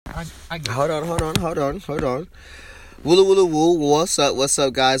I get Hold on. Woola woola woo. What's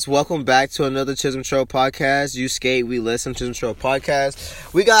up, guys? Welcome back to another Chisholm Trail podcast. You skate, we listen. Chisholm Trail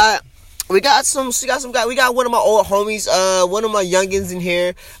podcast. We got one of my old homies, one of my youngins in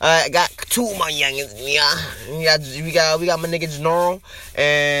here. I got two of my youngins. Yeah. We got my nigga General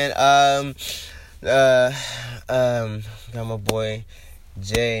and got my boy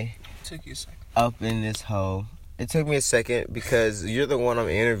Jay. Took you a second. Up in this hole. It took me a second because you're the one I'm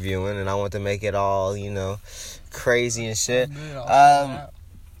interviewing, and I want to make it all, crazy and shit. You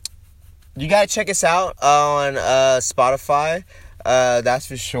gotta check us out on Spotify. That's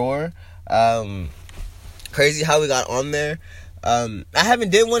for sure. Crazy how we got on there. I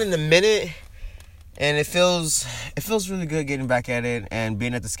haven't did one in a minute, and it feels really good getting back at it and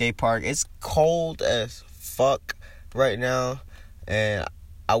being at the skate park. It's cold as fuck right now, and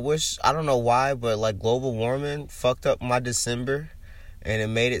I don't know why, but like global warming fucked up my December, and it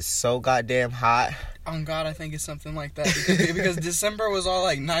made it so goddamn hot. Oh God, I think it's something like that because December was all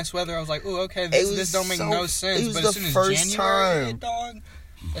like nice weather. I was like, oh, okay, this don't make no sense. But as soon as January hit, dog,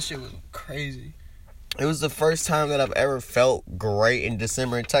 that shit was crazy. It was the first time that I've ever felt great in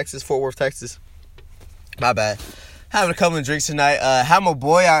December in Texas, Fort Worth, Texas. My bad. Having a couple of drinks tonight. Have my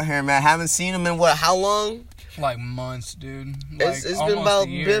boy out here, man. Haven't seen him in how long? Like months, dude. It's been about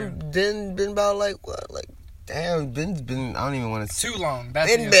been about like damn, been I don't even want to too long. That's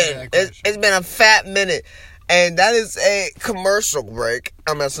it's been a fat minute, and that is a commercial break.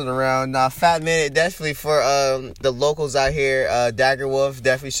 I'm messing around. Nah, fat minute definitely for the locals out here. Dagger Wolf,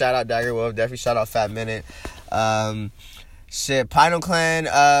 definitely shout out Dagger Wolf. Definitely shout out Fat Minute. Pino Clan,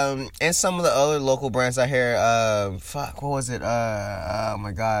 and some of the other local brands out here. What was it? Oh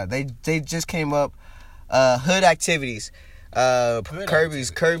my God, they just came up. Hood Activities,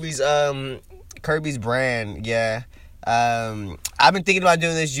 Kirby's brand, yeah. I've been thinking about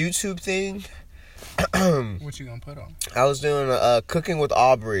doing this YouTube thing. What you gonna put on? I was doing a cooking with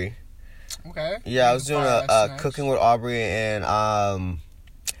Aubrey. Okay. Yeah, I was doing a cooking with Aubrey, and I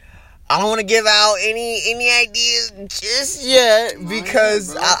don't want to give out any ideas just yet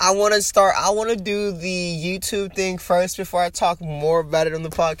because I want to start. I want to do the YouTube thing first before I talk more about it on the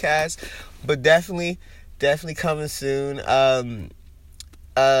podcast. But definitely coming soon. My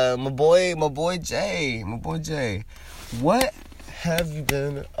boy Jay. What have you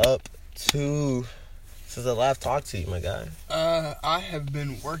been up to since I last talked to you, my guy? I have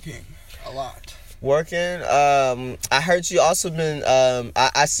been working a lot. Working? I heard you also been.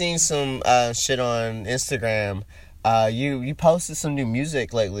 I seen some shit on Instagram. You posted some new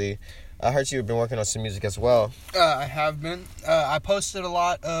music lately. I heard you've been working on some music as well. I have been. I posted a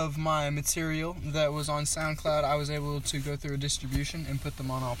lot of my material that was on SoundCloud. I was able to go through a distribution and put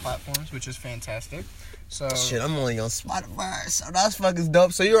them on all platforms, which is fantastic. So shit, I'm only on Spotify, so that's fucking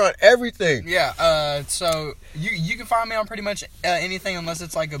dope. So you're on everything. Yeah. So you can find me on pretty much anything unless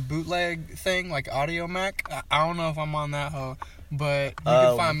it's like a bootleg thing, like Audio Mac. I don't know if I'm on that hoe. But you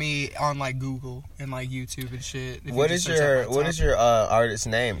can find me on like Google and like YouTube and shit. What is your artist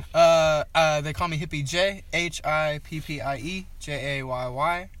name? They call me Hippie J, Hippie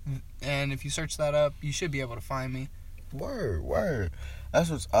Jayy, and if you search that up, you should be able to find me. Word. That's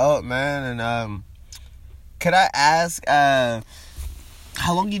what's up, man. And could I ask how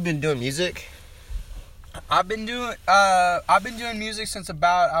long you been doing music? I've been doing music since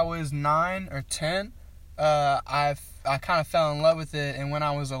about I was 9 or 10. I kind of fell in love with it, and when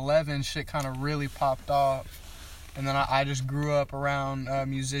I was 11, shit kind of really popped off. And then I just grew up around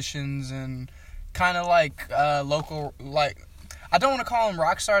musicians and kind of like local, like, I don't want to call them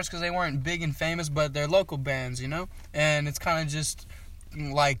rock stars because they weren't big and famous, but they're local bands, And it's kind of just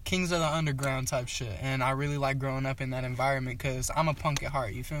like Kings of the Underground type shit. And I really like growing up in that environment because I'm a punk at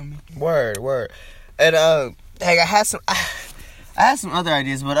heart, you feel me? Word. And hey, I had some other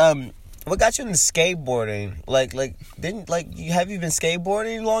ideas, but what got you into skateboarding? Have you been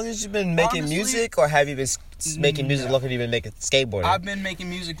skateboarding long as you've been making music, or have you been making music longer than you've been making skateboarding? I've been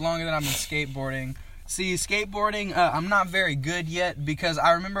making music longer than I've been skateboarding. See, skateboarding, I'm not very good yet because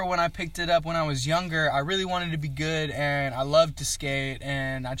I remember when I picked it up when I was younger, I really wanted to be good and I loved to skate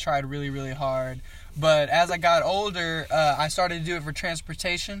and I tried really, really hard. But as I got older, I started to do it for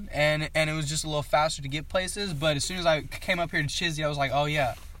transportation and it was just a little faster to get places. But as soon as I came up here to Chizzy, I was like, oh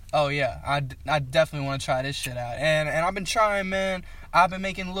yeah, I definitely want to try this shit out. And I've been trying, man. I've been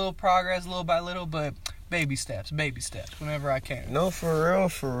making little progress, little by little, but baby steps, whenever I can. No, for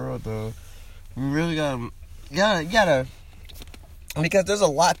real, though. We really gotta, because there's a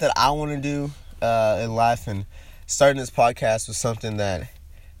lot that I want to do in life, and starting this podcast was something that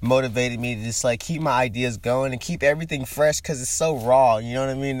motivated me to just like keep my ideas going and keep everything fresh because it's so raw. You know what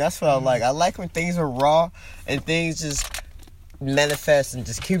I mean? That's what I like. I like when things are raw and things just manifest and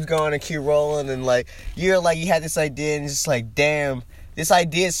just keeps going and keep rolling, and like you had this idea and it's just like, damn, this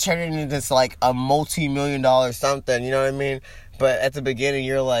idea is turning into this like a multi-million-dollar something, you know what I mean? But at the beginning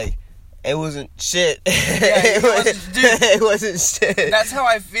you're like, it wasn't shit. Yeah, it wasn't shit. That's how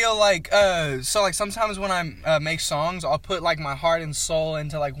I feel like, so like sometimes when I make songs, I'll put like my heart and soul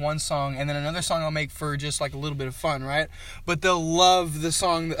into like one song, and then another song I'll make for just like a little bit of fun, right? But they'll love the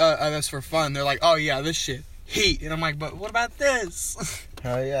song that's for fun. They're like, oh yeah, this shit, heat. And I'm like, but what about this?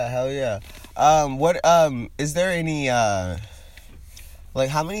 Hell yeah. What, is there any, like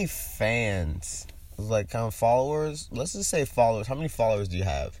how many fans, like kind of followers? Let's just say followers. How many followers do you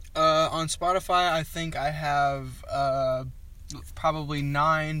have? On Spotify, I think I have probably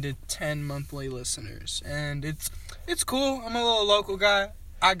 9 to 10 monthly listeners, and it's cool. I'm a little local guy.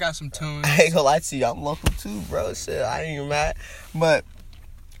 I got some tunes. I ain't gonna lie to you, I'm local too, bro. Shit, I ain't even mad. But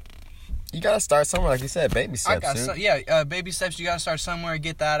you gotta start somewhere, like you said, baby steps. Baby steps. You gotta start somewhere.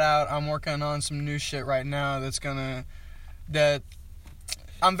 Get that out. I'm working on some new shit right now. That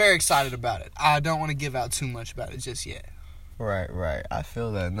I'm very excited about it. I don't want to give out too much about it just yet. Right. I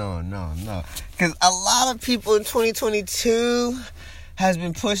feel that. No. Because a lot of people in 2022 has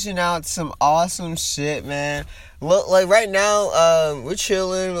been pushing out some awesome shit, man. Look, like right now, we're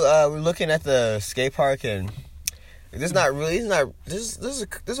chilling. We're looking at the skate park, and there's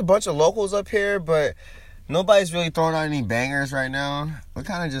a bunch of locals up here, but nobody's really throwing out any bangers right now. We're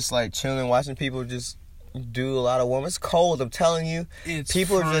kind of just like chilling, watching people just do a lot of warm. It's cold, I'm telling you.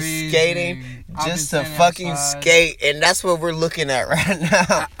 People are just skating just to fucking outside. Skate, and that's what we're looking at right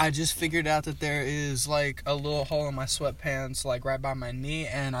now. I just figured out that there is like a little hole in my sweatpants like right by my knee,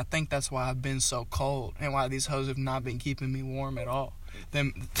 and I think that's why I've been so cold and why these hoes have not been keeping me warm at all. That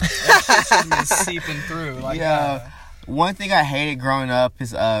shit's been seeping through. Like, one thing I hated growing up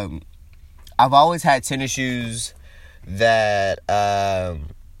is I've always had tennis shoes that had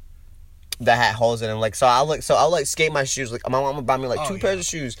holes in them. Like, so I'll skate my shoes. Like, my mom would buy me like two pairs of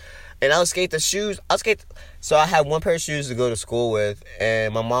shoes, and I'll skate the shoes. So I had one pair of shoes to go to school with,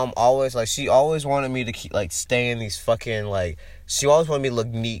 and my mom she always wanted me to keep like stay in these fucking like. She always wanted me to look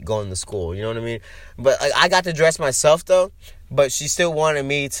neat going to school. You know what I mean? But like, I got to dress myself though. But she still wanted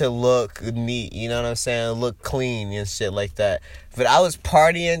me to look neat, you know what I'm saying? Look clean and shit like that. But I was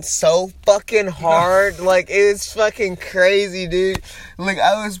partying so fucking hard. Like, it was fucking crazy, dude. Like,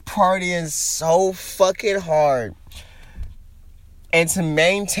 I was partying so fucking hard. And to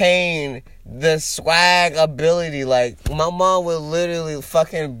maintain the swag ability, like, my mom would literally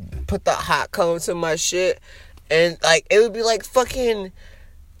fucking put the hot comb to my shit. And, like, it would be like fucking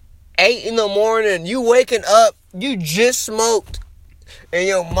 8 in the morning. You waking up. You just smoked, and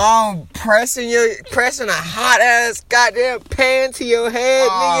your mom pressing a hot ass goddamn pan to your head,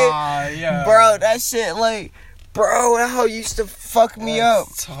 nigga. Yeah. Bro, that shit, like, bro, that hoe used to fuck me up.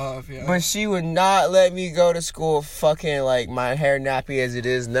 Tough, yeah. But she would not let me go to school fucking like my hair nappy as it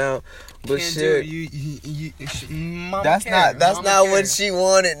is now. But can't shit, that's not what she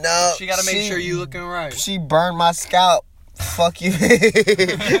wanted. No, she gotta make sure you looking right. She burned my scalp. Fuck you.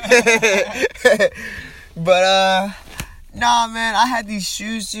 But, nah, man, I had these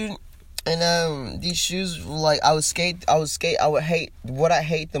shoes, dude, and, these shoes, like, what I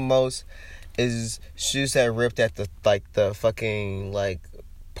hate the most is shoes that ripped at the fucking, like,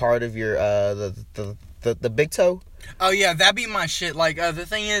 part of your, the big toe. Oh, yeah, that'd be my shit. Like, the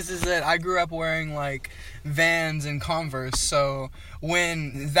thing is that I grew up wearing, like, Vans and Converse, so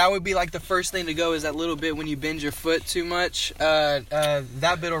that would be, like, the first thing to go is that little bit when you bend your foot too much,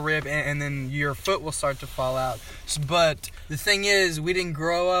 that bit'll rip, and then your foot will start to fall out. But the thing is, we didn't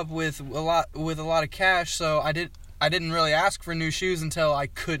grow up with a lot of cash, so I didn't really ask for new shoes until I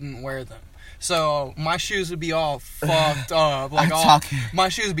couldn't wear them. So my shoes would be all fucked up. Like my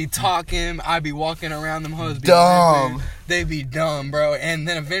shoes would be talking. I'd be walking around them hoes. Dumb. They'd be dumb, bro. And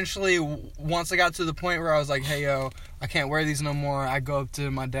then eventually, once I got to the point where I was like, hey, yo, I can't wear these no more. I go up to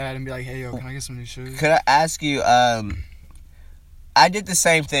my dad and be like, hey, yo, can I get some new shoes? Could I ask you, I did the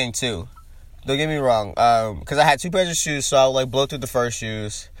same thing too. Don't get me wrong. Because I had 2 pairs of shoes, so I would like blow through the first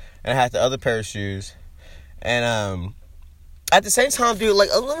shoes. And I had the other pair of shoes. And, at the same time, dude, like,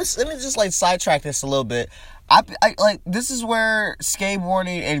 let me just, like, sidetrack this a little bit. I like, this is where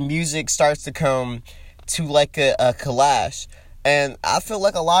skateboarding and music starts to come to, like, a clash. And I feel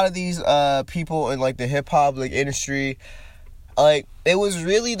like a lot of these people in, like, the hip-hop, like, industry, like, it was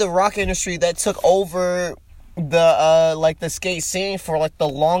really the rock industry that took over the skate scene for, like, the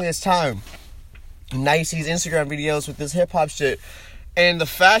longest time. And now you see these Instagram videos with this hip-hop shit. and the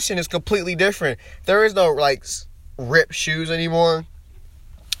fashion is completely different. There is no like ripped shoes anymore.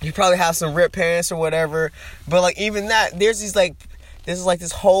 You probably have some ripped pants or whatever, but like even that, there's these like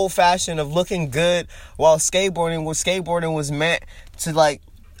this whole fashion of looking good while skateboarding was meant to like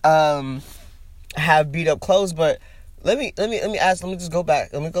have beat up clothes. But let me go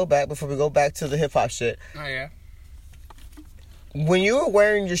back before we go back to the hip hop shit. Oh yeah. When you were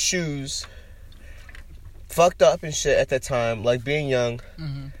wearing your shoes fucked up and shit at that time, like being young,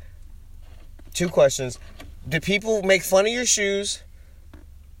 mm-hmm. 2 questions. Did people make fun of your shoes?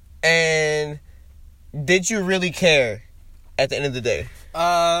 And did you really care at the end of the day?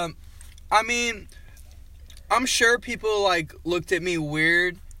 I mean, I'm sure people like looked at me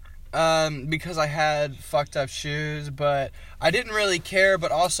weird because I had fucked up shoes, but I didn't really care.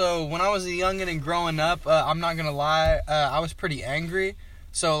 But also, when I was a youngin' and growing up, I'm not gonna lie, I was pretty angry.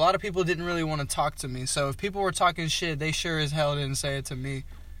 So a lot of people didn't really want to talk to me. So if people were talking shit, they sure as hell didn't say it to me.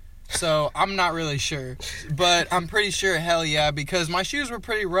 So I'm not really sure, but I'm pretty sure hell yeah, because my shoes were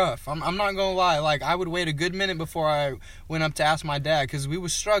pretty rough. I'm not gonna lie. Like, I would wait a good minute before I went up to ask my dad, because we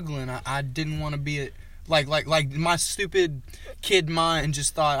was struggling. I didn't want to be like my stupid kid mind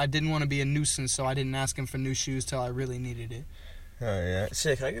just thought I didn't want to be a nuisance, so I didn't ask him for new shoes till I really needed it. Oh yeah,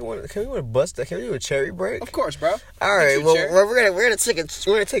 shit. Can we bust that? Can we do a cherry break? Of course, bro. All right. Well, we're gonna take a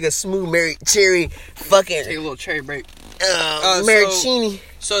smooth cherry fucking take a little cherry break. Maraschino.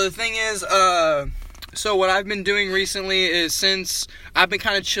 So the thing is, so what I've been doing recently is, since I've been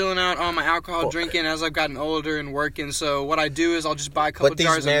kind of chilling out on my alcohol drinking as I've gotten older and working. So what I do is I'll just buy a couple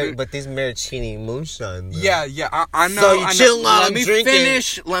jars of. But these maraschino moonshine. Though. Yeah, I know. So you chill on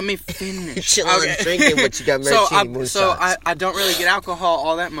drinking. Let me finish. Chill on drinking, but you got maraschino moonshine. So I don't really get alcohol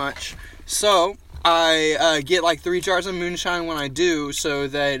all that much. So I get like 3 jars of moonshine when I do, so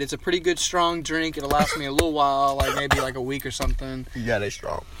that it's a pretty good strong drink. It'll last me a little while, like maybe like a week or something. Yeah, they're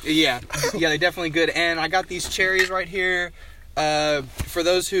strong. Yeah, they're definitely good. And I got these cherries right here. For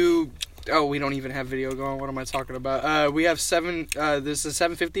those who, we don't even have video going. What am I talking about? We have this is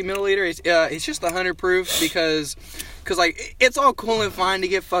 750 milliliter. It's just 100 proof because like it's all cool and fine to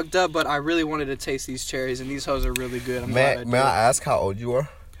get fucked up, but I really wanted to taste these cherries, and these hoes are really good. May I ask how old you are?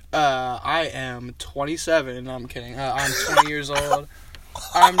 I am 27. No, I'm kidding. I'm 20 years old.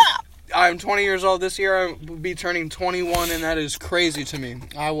 I'm 20 years old this year. I will be turning 21, and that is crazy to me.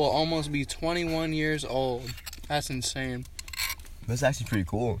 I will almost be 21 years old. That's insane. That's actually pretty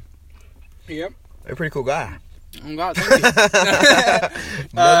cool. Yep. You're a pretty cool guy. Oh God, thank you.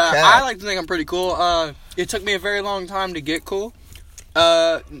 I like to think I'm pretty cool. It took me a very long time to get cool.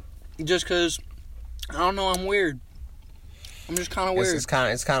 Just because, I don't know, I'm weird. I'm just kind of weird. It's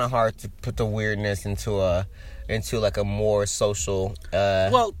kind of hard to put the weirdness into like a more social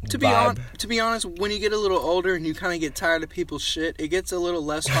well, to vibe. be honest, when you get a little older and you kind of get tired of people's shit, it gets a little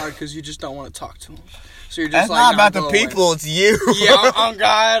less hard because you just don't want to talk to them. So you're just That's not about the people, away. It's you. Yeah, on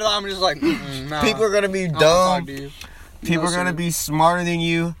God, I'm just like, nah, people are gonna be dumb. People are gonna be be smarter than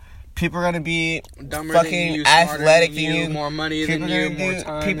you. People are gonna be dumber fucking than you, athletic than you, more money than you, more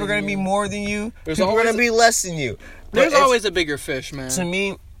time. People are gonna be more than you. People are gonna be less than you. There's always a bigger fish, man. To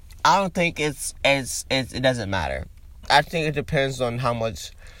me, I don't think it doesn't matter. I think it depends on how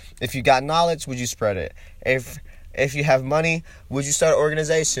much. If you got knowledge, would you spread it? If you have money, would you start an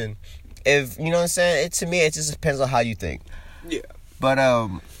organization? If you know what I'm saying, to me it just depends on how you think. Yeah. But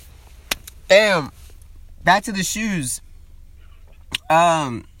damn. Back to the shoes.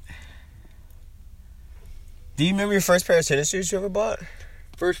 Do you remember your first pair of tennis shoes you ever bought?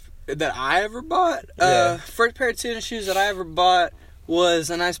 First that I ever bought? Yeah. First pair of tennis shoes that I ever bought was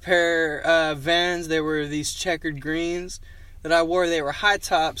a nice pair of Vans. They were these checkered greens that I wore. They were high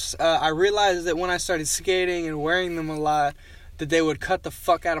tops. I realized that when I started skating and wearing them a lot, that they would cut the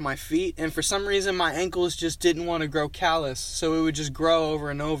fuck out of my feet, and for some reason my ankles just didn't want to grow callus, so it would just grow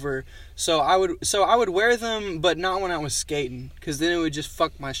over and over. So I would wear them, but not when I was skating, because then it would just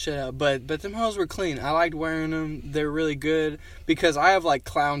fuck my shit up. But them hoes were clean. I liked wearing them. They're really good because I have like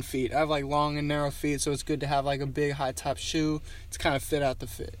clown feet. I have like long and narrow feet, so it's good to have like a big high top shoe to kind of fit out the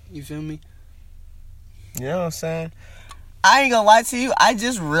fit. You feel me? You know what I'm saying? I ain't gonna lie to you. I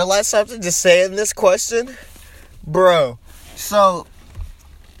just realized something just saying this question, bro. So,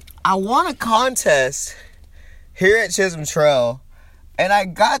 I won a contest here at Chisholm Trail, and I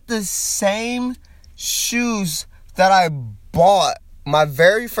got the same shoes that I bought my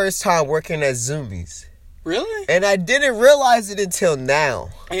very first time working at Zoomies. Really? And I didn't realize it until now.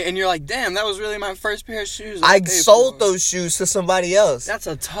 And you're like, damn, that was really my first pair of shoes. I sold those shoes to somebody else. That's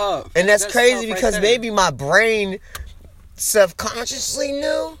a tough. And that's crazy because right maybe my brain subconsciously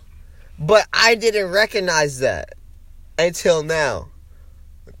knew, but I didn't recognize that until now.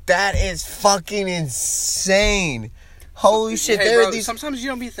 That is fucking insane. Holy shit. Hey, There bro, are these... sometimes you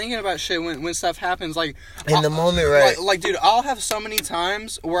don't be thinking about shit when stuff happens. Like, In the moment, right? Like, dude, I'll have so many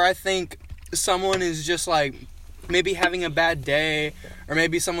times where I think someone is just, like, maybe having a bad day, or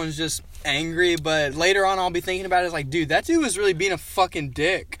maybe someone's just angry, but later on I'll be thinking about it as, like, dude, that dude was really being a fucking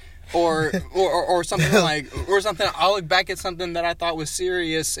dick. Or something like, or something. I'll look back at something that I thought was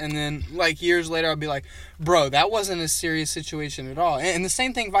serious, and then like years later, I'll be like, bro, that wasn't a serious situation at all. And the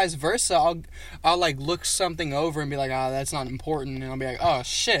same thing, vice versa. I'll like look something over and be like, that's not important, and I'll be like, oh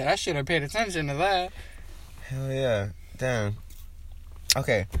shit, I should have paid attention to that. Hell yeah, damn.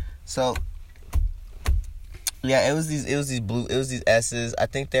 Okay, so yeah, it was these S's. I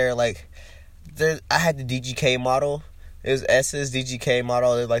think they're like, I had the DGK model. It was S's DGK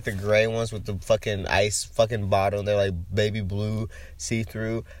model. They're like the gray ones with the fucking ice fucking bottom. They're like baby blue,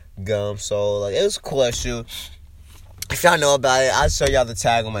 see-through gum. So like it was a cool shoe. If y'all know about it, I'll show y'all the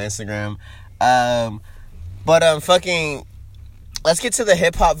tag on my Instagram. Fucking, let's get to the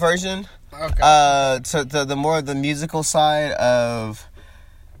hip hop version. Okay. To the more of the musical side of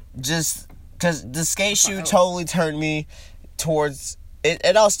just because the skate shoe totally turned me towards it.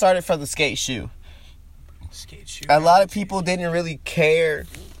 It all started from the skate shoe. Skate shoe. A lot of people didn't really care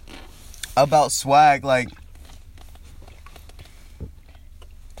about swag. Like,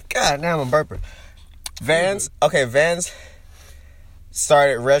 God damn, I'm burping. Vans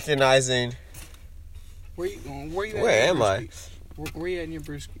started recognizing. Where you Where am I? Where you at in your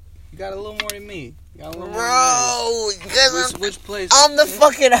brewski? You got a little more than me. You got a little Bro, more than me. Which place? I'm the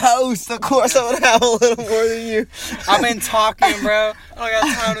fucking host. Of course, I'm gonna have a little more than you. I've been talking, bro. I don't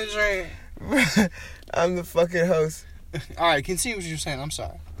got time to drink. I'm the fucking host. Alright, continue what you're saying. I'm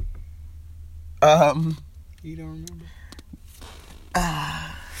sorry. You don't remember?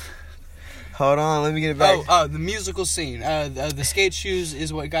 Hold on, let me get it back. The musical scene. The skate shoes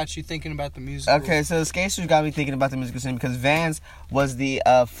is what got you thinking about the music. Okay, so the skate shoes got me thinking about the musical scene because Vans was the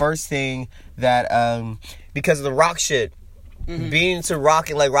first thing that, because of the rock shit. Mm-hmm. Being into rock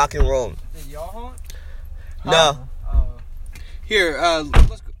and roll. Did y'all hunt? No. Here,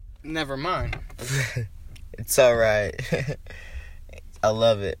 let's go. Never mind. It's alright. I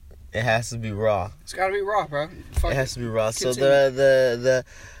love it. It has to be raw. It's gotta be raw, bro. It has to be raw. Continue. So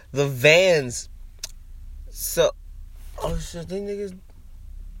the Vans. So, oh shit, these niggas.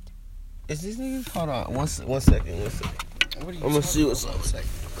 Is these niggas? Hold on, one second. What are you I'm gonna see what's up.